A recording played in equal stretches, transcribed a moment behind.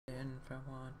for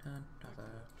one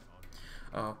another.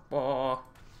 A war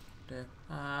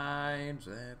divides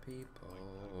the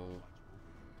people,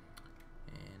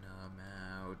 and a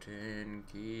mountain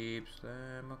keeps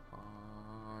them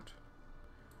apart.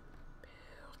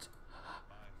 Built a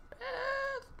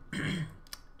path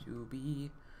to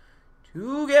be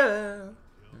together.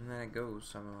 And then it goes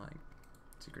something like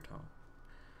secret tunnel.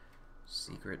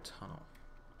 Secret tunnel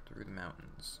through the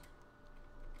mountains.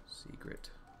 Secret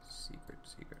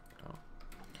tunnel.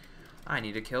 I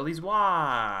need to kill these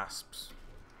wasps.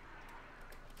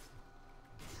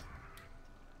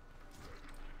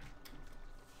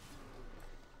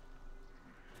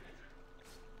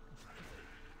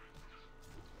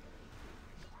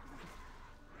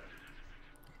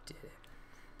 I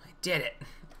did it.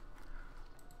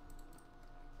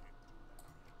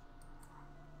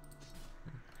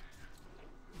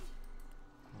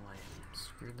 Well, I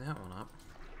screwed that one up.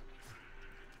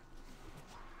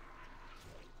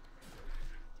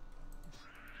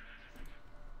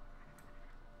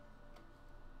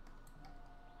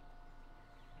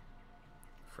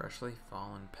 Freshly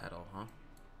fallen petal, huh?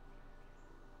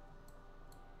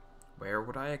 Where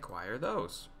would I acquire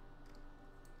those?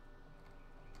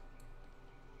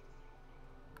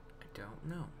 I don't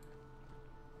know.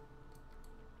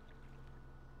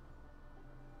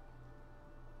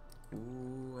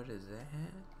 Ooh, what is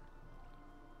that?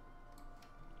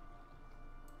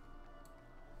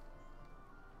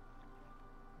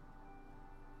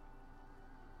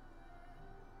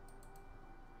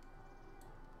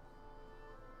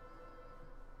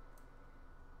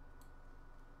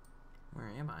 Where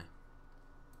am I?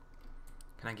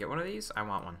 Can I get one of these? I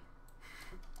want one.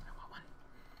 I want one.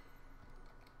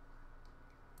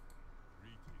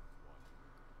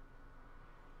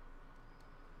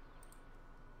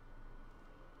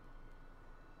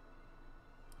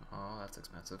 Oh, that's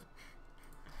expensive.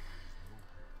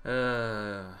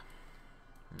 Okay.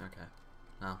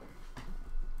 Well.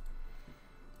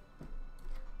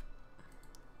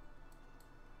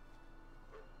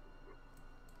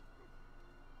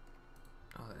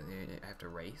 Oh, I have to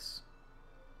race?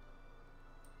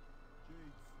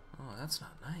 Oh, that's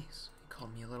not nice. He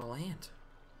called me a little ant.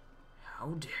 How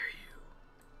dare you?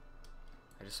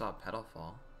 I just saw a petal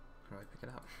fall. How do I pick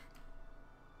it up?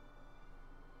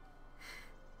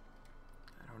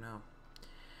 I don't know.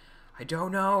 I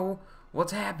don't know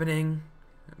what's happening,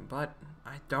 but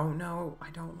I don't know.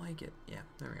 I don't like it. Yeah,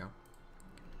 there we go.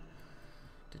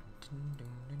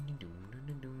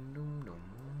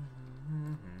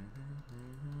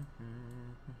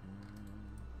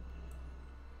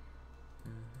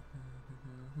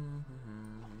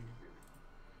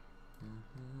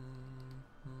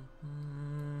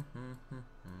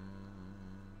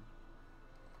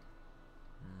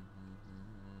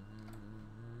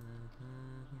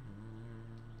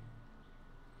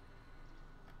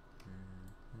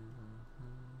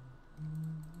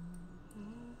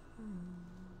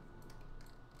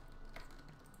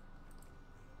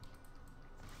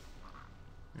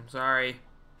 I'm sorry.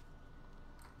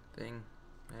 Thing.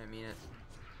 I didn't mean it.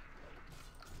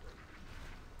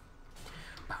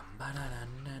 Oh,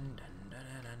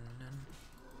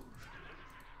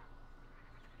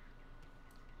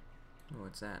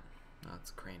 what's that? Oh,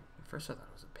 it's a crane. At first I thought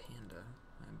it was a panda.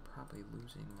 I'm probably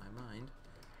losing my mind.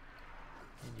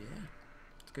 And yeah,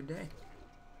 it's a good day.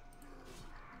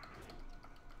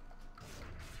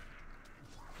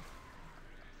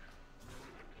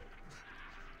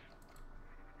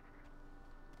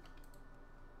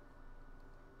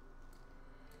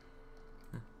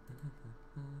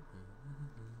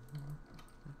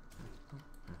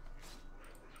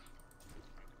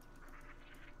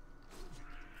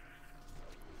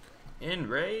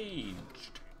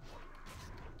 Enraged.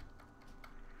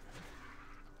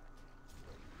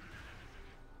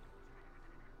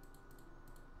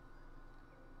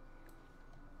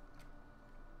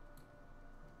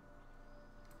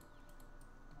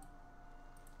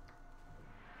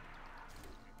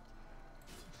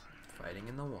 Fighting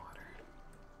in the water.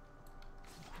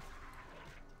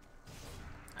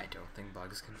 I don't think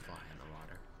bugs can fly in the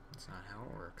water. That's not how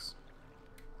it works.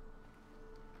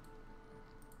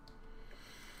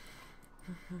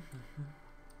 What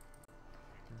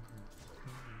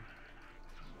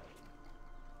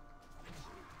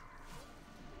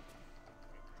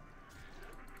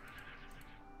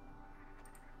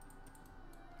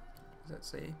does that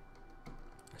say?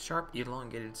 A sharp,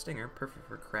 elongated stinger, perfect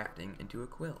for crafting into a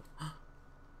quill.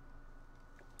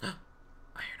 Iron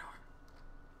ore.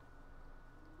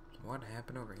 What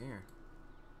happened over here?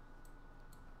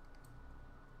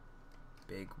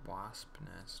 Big wasp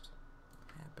nest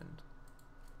happened.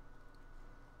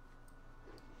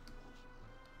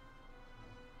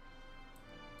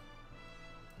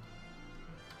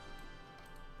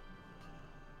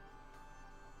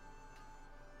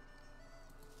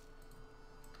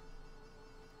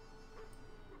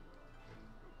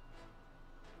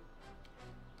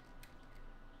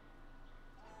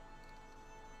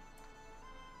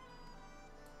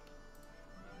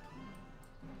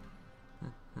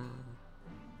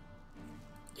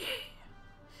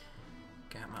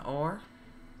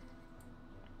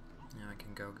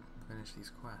 go finish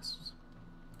these quests.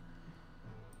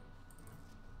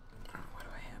 I don't know, why do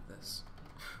I have this?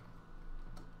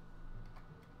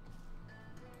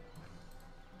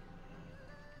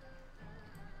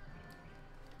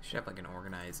 Should have like an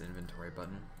organized inventory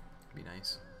button. Be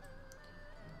nice.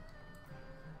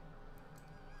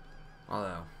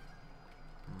 Although,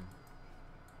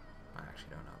 I actually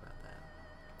don't know about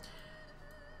that.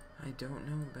 I don't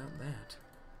know about that.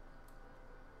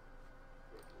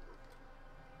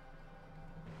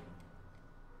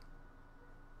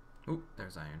 Oop,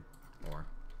 there's iron. Ore.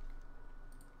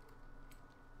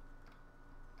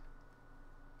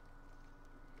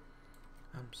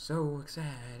 I'm so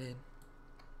excited.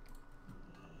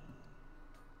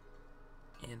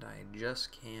 And I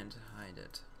just can't hide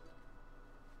it.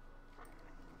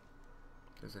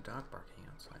 There's a dog barking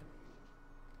outside.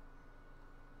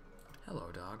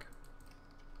 Hello, dog.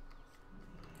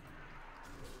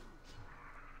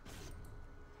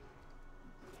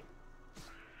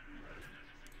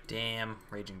 Damn,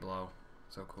 raging blow.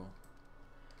 So cool.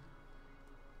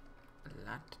 A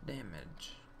lot of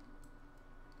damage.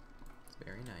 It's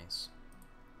very nice.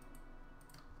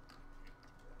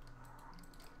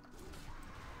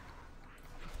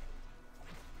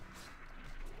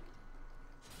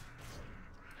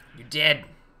 You did!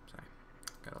 Sorry.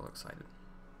 Got a little excited.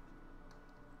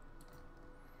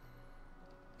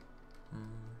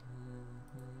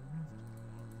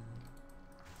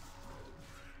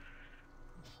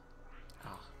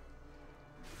 Oh.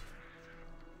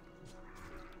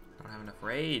 I don't have enough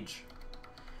rage.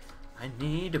 I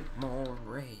need more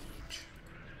rage.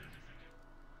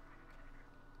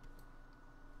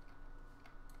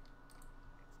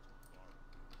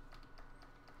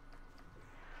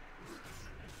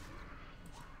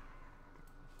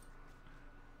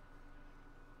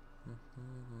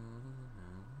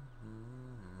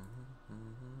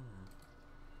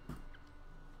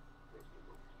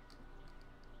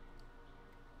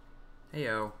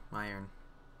 Heyo, iron.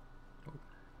 Oh.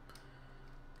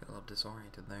 Got a little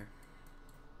disoriented there.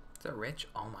 Is that rich?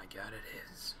 Oh my god,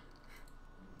 it is.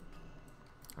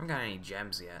 I haven't got any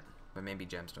gems yet, but maybe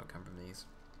gems don't come from these.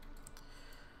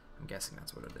 I'm guessing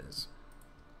that's what it is.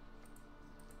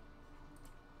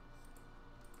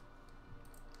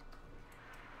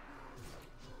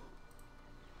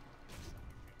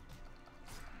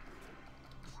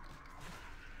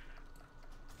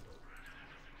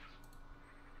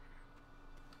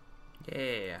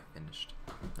 Yeah, finished.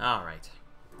 Alright.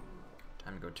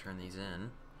 Time to go turn these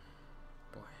in.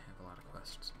 Boy, I have a lot of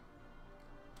quests.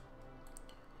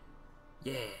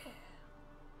 Yeah!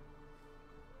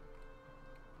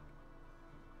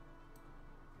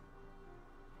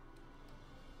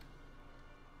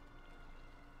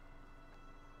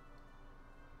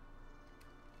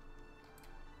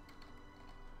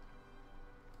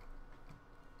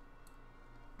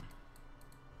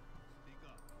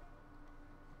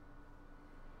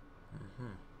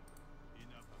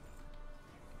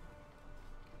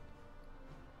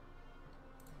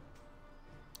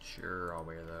 Sure, I'll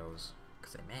wear those,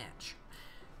 because they match.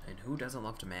 And who doesn't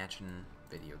love to match in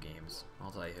video games?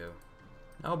 I'll tell you who.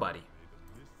 Nobody.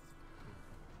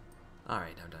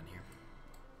 Alright, I'm done here.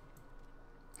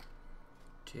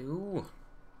 2.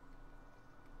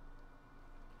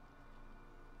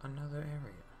 Another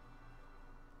area.